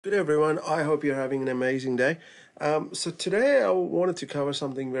Good everyone, I hope you're having an amazing day. So today I wanted to cover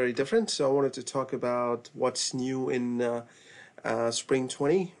something very different. So I wanted to talk about what's new in Spring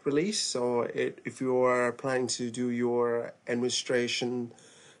 20 release. So if you are planning to do your administration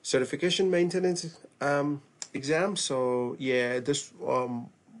certification maintenance exam, so yeah, this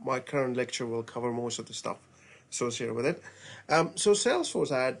my current lecture will cover most of the stuff associated with it. So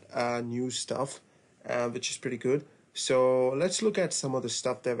Salesforce had new stuff, which is pretty good. So let's look at some of the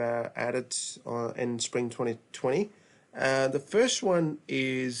stuff they've added in Spring 2020. The first one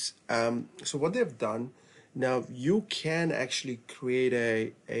is so what they've done now. You can actually create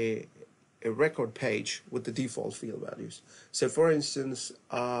a record page with the default field values. So for instance,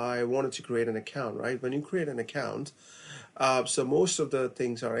 I wanted to create an account, right? When you create an account, so most of the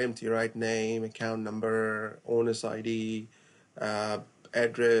things are empty, right? Name, account number, owner's ID,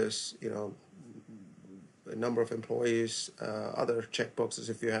 address, a number of employees, other checkboxes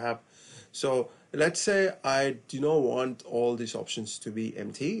if you have. So let's say I do not want all these options to be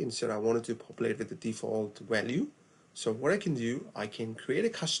empty. Instead, I wanted to populate with the default value. So what I can do, I can create a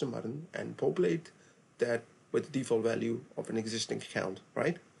custom button and populate that with the default value of an existing account,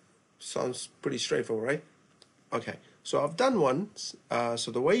 right? Sounds pretty straightforward, right? Okay, so I've done one. So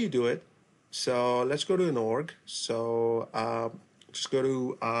the way you do it, so let's go to an org. So just go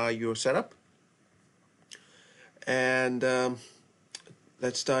to your setup and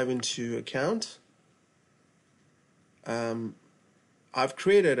let's dive into account. I've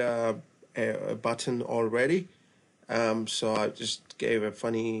created a button already. So I just gave a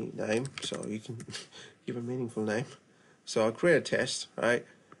funny name, so you can give a meaningful name. So I'll create a test, right?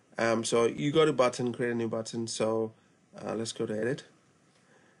 So you go to button, create a new button. So let's go to edit.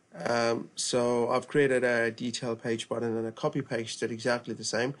 So I've created a detail page button and a copy pasted exactly the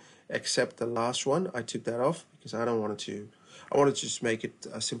same, except the last one. I took that off because I don't want to. I want to just make it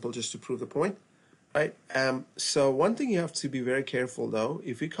simple, just to prove the point, right? So one thing you have to be very careful though.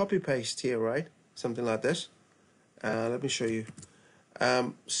 If you copy paste here, right, something like this. Let me show you.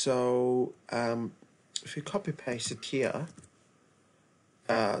 If you copy paste it here,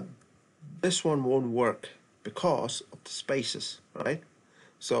 this one won't work because of the spaces, right?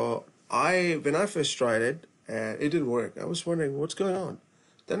 So when I first tried it, it didn't work. I was wondering what's going on.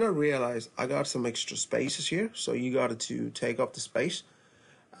 Then I realized I got some extra spaces here, so you got to take off the space.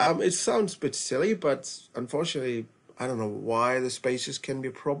 It sounds a bit silly, but unfortunately, I don't know why the spaces can be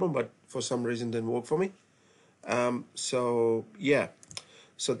a problem, but for some reason it didn't work for me. So yeah,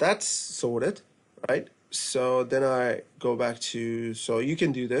 so that's sorted, right? So then I go back to, so you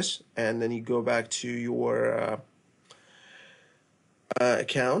can do this, and then you go back to your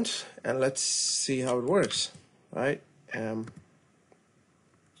account, and let's see how it works, right?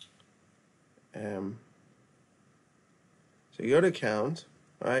 So you go to account,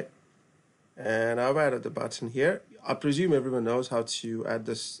 right? And I've added the button here. I presume everyone knows how to add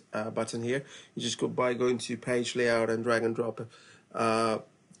this button here. You just go by going to page layout and drag and drop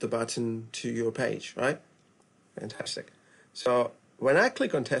the button to your page, right? Fantastic. So when I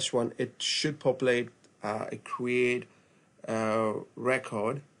click on test one, it should populate a create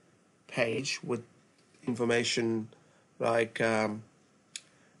record page with information like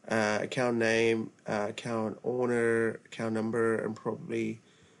account name, account owner, account number, and probably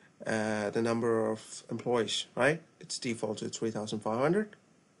the number of employees, right? It's default to 3,500.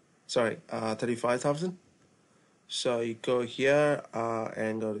 Sorry, 35,000. So you go here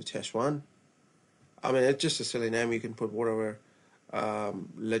and go to test one. I mean, it's just a silly name. You can put whatever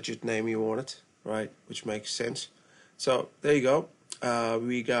legit name you want it, right? Which makes sense. So there you go.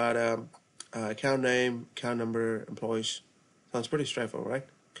 We got account name, account number, employees. Sounds pretty straightforward, right?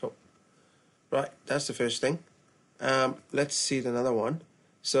 Cool. Right, that's the first thing. Let's see another one.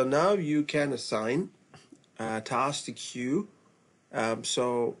 So now you can assign tasks to queue.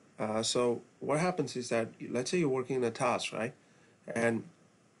 So what happens is that, let's say you're working in a task, right? And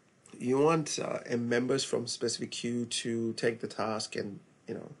you want members from specific queue to take the task and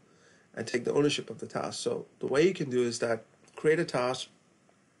take the ownership of the task. So the way you can do is that create a task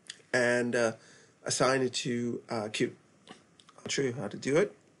and assign it to queue. I'll show you how to do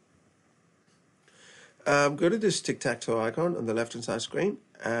it. Go to this tic-tac-toe icon on the left-hand side screen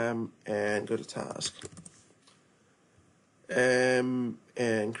and go to task. And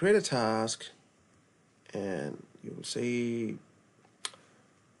create a task, and you will see.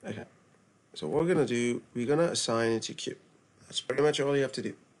 Okay, so what we're going to do, we're going to assign it to queue. That's pretty much all you have to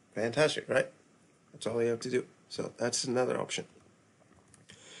do. Fantastic, right? That's all you have to do. So that's another option.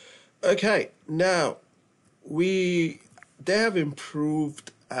 Okay, now they have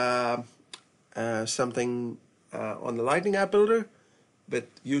improved something on the Lightning App Builder. with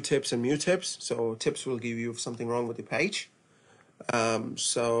view tips and mute tips. So tips will give you something wrong with the page.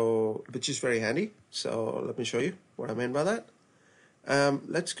 Which is very handy. So let me show you what I mean by that.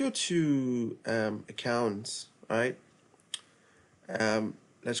 Let's go to accounts, right?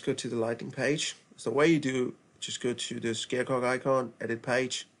 Let's go to the Lightning page. So the way you do, just go to this gearcock icon, edit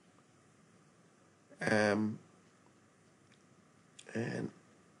page, and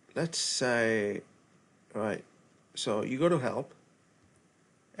let's say, right, so you go to help,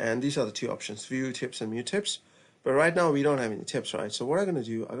 and these are the two options, view tips and mute tips. But right now we don't have any tips, right? So what I'm going to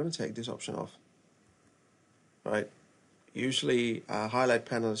do, I'm going to take this option off, right? Usually highlight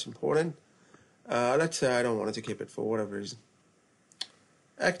panel is important. Let's say I don't want to keep it for whatever reason.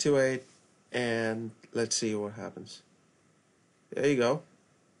 Activate, and let's see what happens. There you go.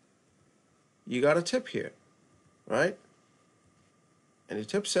 You got a tip here, right? And the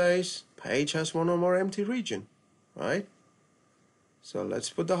tip says page has one or more empty region, right? So let's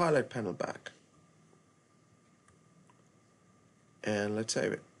put the highlight panel back. And let's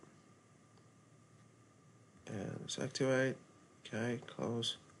save it. And let's activate. Okay,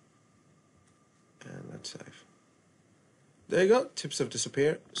 close. And let's save. There you go. Tips have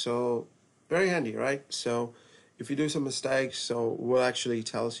disappeared. So very handy, right? So if you do some mistakes, so we'll actually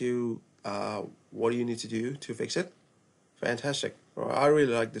tells you what do you need to do to fix it. Fantastic. Well, I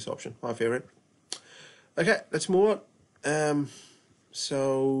really like this option. My favorite. Okay, let's move on.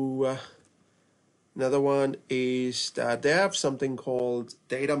 Another one is that they have something called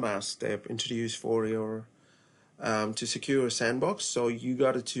data mask they've introduced for your to secure a sandbox. So you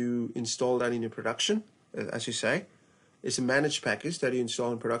got to install that in your production, as you say. It's a managed package that you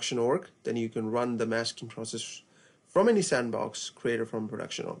install in production org. Then you can run the masking process from any sandbox created from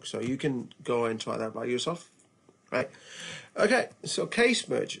production org. So you can go and try that by yourself, right? Okay, so case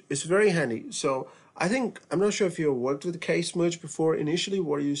merge is very handy. So I'm not sure if you worked with case merge before. Initially,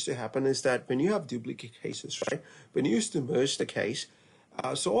 what used to happen is that when you have duplicate cases, right? When you used to merge the case,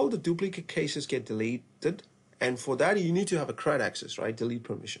 so all the duplicate cases get deleted. And for that, you need to have a CRUD access, right? Delete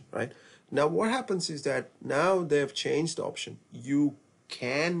permission, right? Now, what happens is that now they've changed the option. You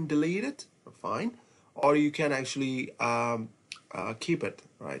can delete it, fine, or you can actually keep it,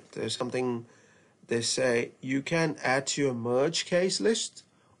 right? There's something they say you can add to your merge case list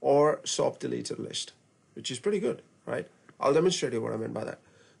or soft deleted list, which is pretty good, right? I'll demonstrate you what I mean by that.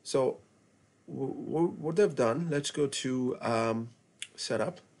 So what they've done, let's go to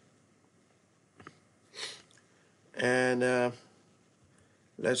setup. And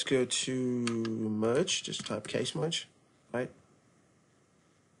let's go to merge, just type case merge, right?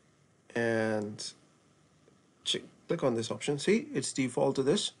 And click on this option. See, it's default to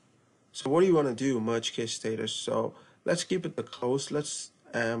this. So what do you want to do? Merge case status. So let's keep it the close. Let's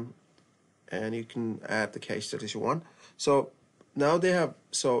and you can add the case status you want. So now they have,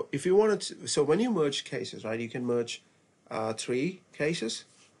 so if you wanted to, so when you merge cases, right, you can merge 3 cases.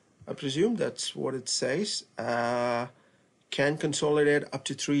 I presume that's what it says. Can consolidate up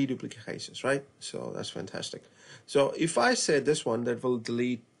to 3 duplicate cases, right? So that's fantastic. So if I say this one, that will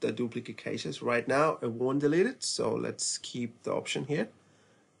delete the duplicate cases. Right now, it won't delete it. So let's keep the option here.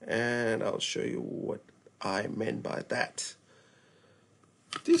 And I'll show you what I meant by that.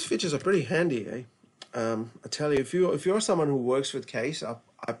 These features are pretty handy, eh? I tell you, if you're someone who works with case,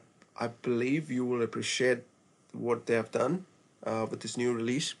 I believe you will appreciate what they have done with this new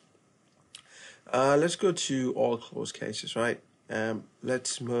release. Let's go to all closed cases, right?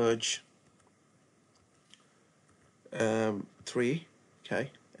 Let's merge 3,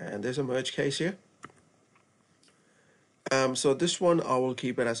 okay? And there's a merge case here. So this one I will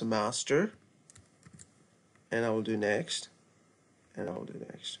keep it as a master, and I will do next, and I will do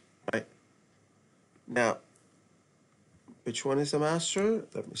next, right? Now, which one is the master?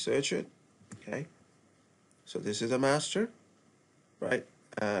 Let me search it, okay? So this is a master, right?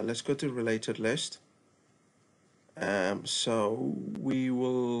 Let's go to related list. So we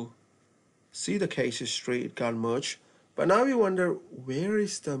will see the case history, it got merged. But now we wonder, where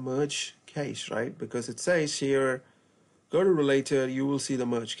is the merge case, right? Because it says here, go to related, you will see the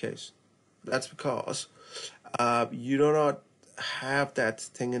merge case. That's because you do not have that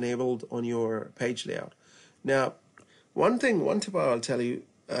thing enabled on your page layout. Now, one tip I'll tell you,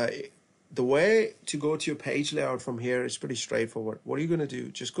 the way to go to your page layout from here is pretty straightforward. What are you going to do?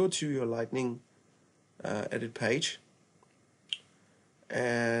 Just go to your Lightning edit page,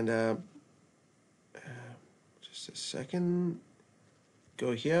 and just a second,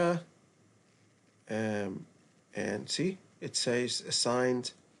 go here, and see, it says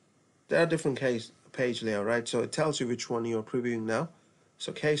assigned. There are different page layout, right? So it tells you which one you're previewing now.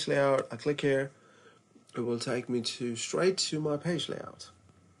 So case layout, I click here, it will take me straight to my page layout.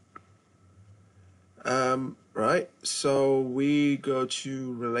 Right, so we go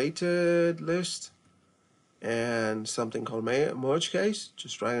to related list and something called merge case.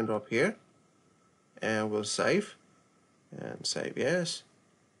 Just drag and drop here, and we'll save and save yes.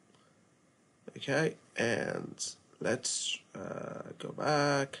 Okay, and let's go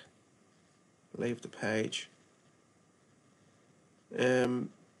back, leave the page.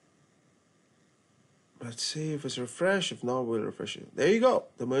 Let's see if it's refresh. If not, we'll refresh it. There you go,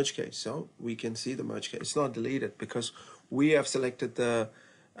 the merge case. So we can see the merge case. It's not deleted because we have selected the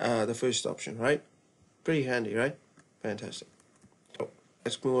first option, right? Pretty handy, right? Fantastic. So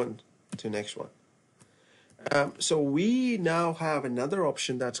let's move on to the next one. So we now have another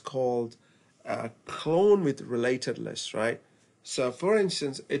option that's called clone with related lists, right? So for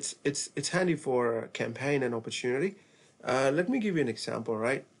instance, it's handy for campaign and opportunity. Let me give you an example,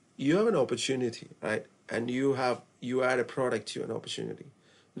 right? You have an opportunity, right? And you add a product to an opportunity.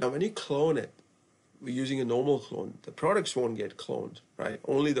 Now, when you clone it, we're using a normal clone. The products won't get cloned, right?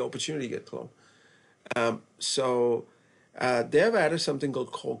 Only the opportunity get cloned. They have added something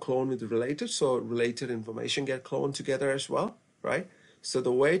called clone with related, so related information get cloned together as well, right? So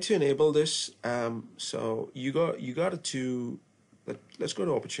the way to enable this, so you got to let's go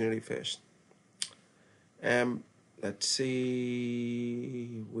to opportunity first. Let's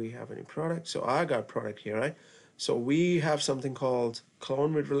see, we have any product. So I got product here, right? So we have something called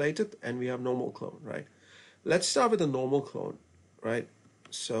clone with related, and we have normal clone, right? Let's start with the normal clone, right?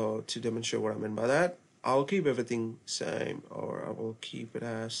 So to demonstrate what I mean by that, I'll keep everything same, or I will keep it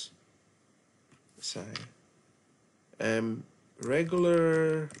as, say,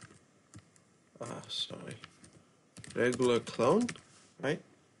 regular clone, right?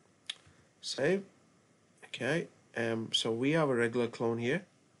 Save. Okay. So we have a regular clone here,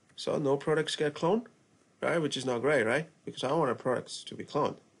 so no products get cloned, right? Which is not great, right? Because I want our products to be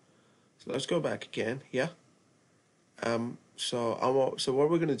cloned. So let's go back again here. So what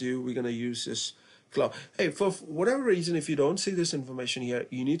we're gonna do, we're gonna use this cloud. Hey, for whatever reason, if you don't see this information here,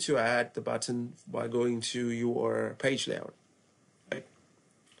 you need to add the button by going to your page layout, right?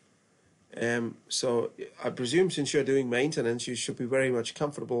 So I presume since you're doing maintenance, you should be very much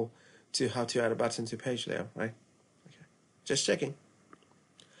comfortable to how to add a button to page layout, right? Okay, just checking.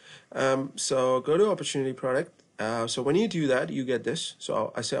 So go to opportunity product. So when you do that, you get this.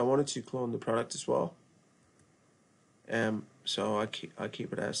 So I say I wanted to clone the product as well. So I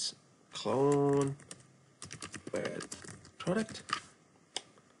keep it as clone with product,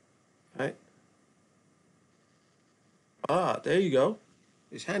 right? There you go.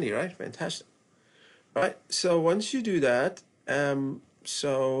 It's handy, right? Fantastic. Right. So once you do that,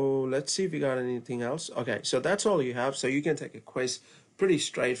 so let's see if we got anything else. Okay, so that's all you have. So you can take a quiz. Pretty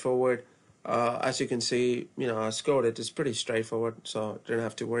straightforward. As you can see, I scored it. It's pretty straightforward, so don't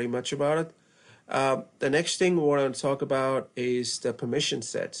have to worry much about it. The next thing we want to talk about is the permission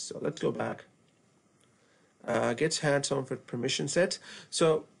sets. So let's go back. Gets hands-on for permission sets.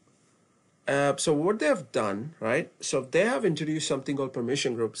 So what they have done, right? So they have introduced something called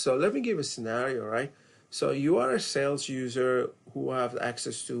permission group. So let me give a scenario, right? So you are a sales user who have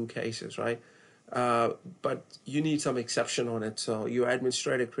access to cases, right? But you need some exception on it. So your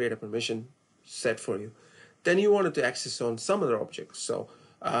administrator create a permission set for you. Then you wanted to access on some other objects. So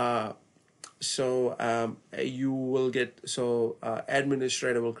you will get,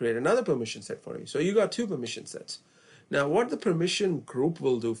 administrator will create another permission set for you. So you got two permission sets. Now, what the permission group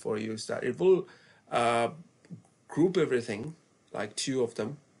will do for you is that it will group everything, like two of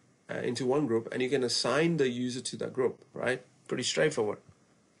them, into one group, and you can assign the user to that group, right? Pretty straightforward.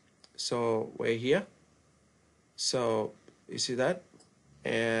 So we're here. So you see that?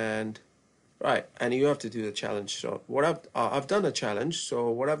 And right, and you have to do the challenge. So what I've done a challenge. So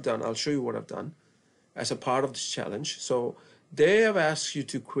what I've done, I'll show you what I've done as a part of this challenge. So they have asked you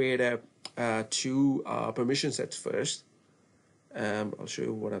to create two permission sets first. I'll show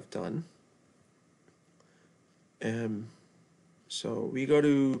you what I've done. So we go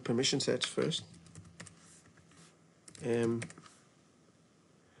to permission sets first.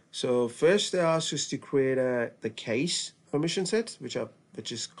 So first they ask us to create the case permission set, which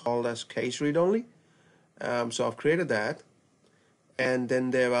is called as case read only. So I've created that, and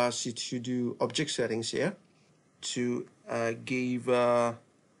then they've asked you to do object settings here to give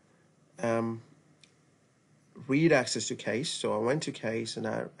read access to case. So I went to case and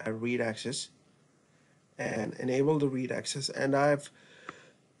I read access and enable the read access, and I've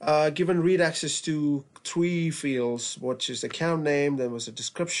given read access to three fields, which is account name, there was a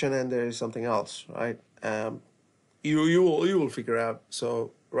description, and there is something else, right? You will figure out.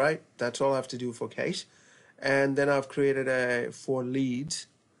 So right, that's all I have to do for case. And then I've created a for leads.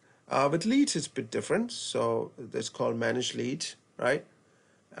 With leads, it's a bit different. So it's called manage leads, right?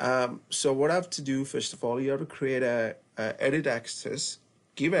 So what I have to do, first of all, you have to create a edit access,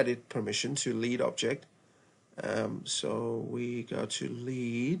 give edit permission to lead object. So we go to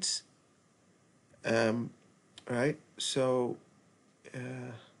leads, right? So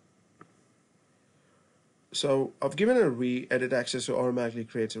I've given a edit access to automatically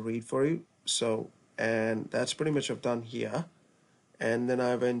creates a read for you. So, and that's pretty much I've done here. And then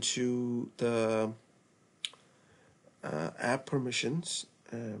I went to the app permissions,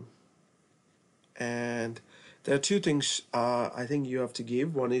 and there are two things I think you have to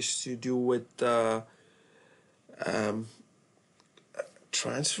give. One is to do with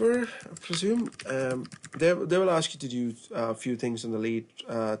transfer, I presume. They will ask you to do a few things on the lead,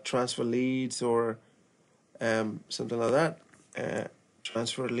 transfer leads or something like that.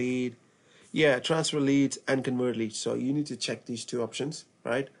 Transfer lead, yeah, transfer leads and convert leads. So you need to check these two options,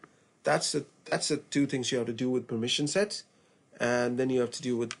 right? That's the two things you have to do with permission sets, and then you have to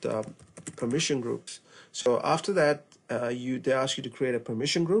do with permission groups. So after that, they ask you to create a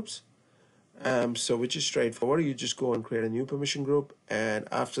permission groups. So which is straightforward. You just go and create a new permission group, and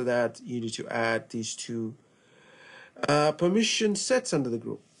after that, you need to add these two permission sets under the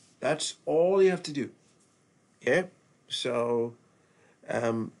group. That's all you have to do. Yeah. So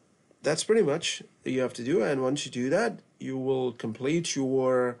that's pretty much you have to do, and once you do that, you will complete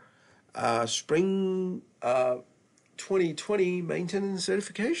your Spring 2020 maintenance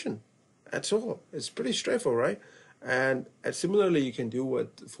certification. That's all. It's pretty straightforward, right? And similarly, you can do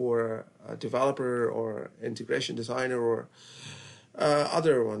it for a developer or integration designer or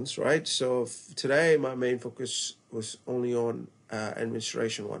other ones, right? So today, my main focus was only on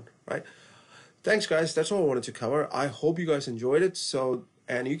administration one, right? Thanks, guys. That's all I wanted to cover. I hope you guys enjoyed it. So,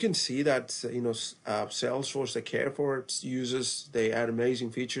 and you can see that, Salesforce, they care for its users. They add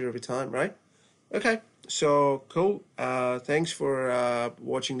amazing feature every time, right? Okay, so cool. Thanks for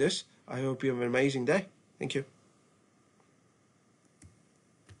watching this. I hope you have an amazing day. Thank you.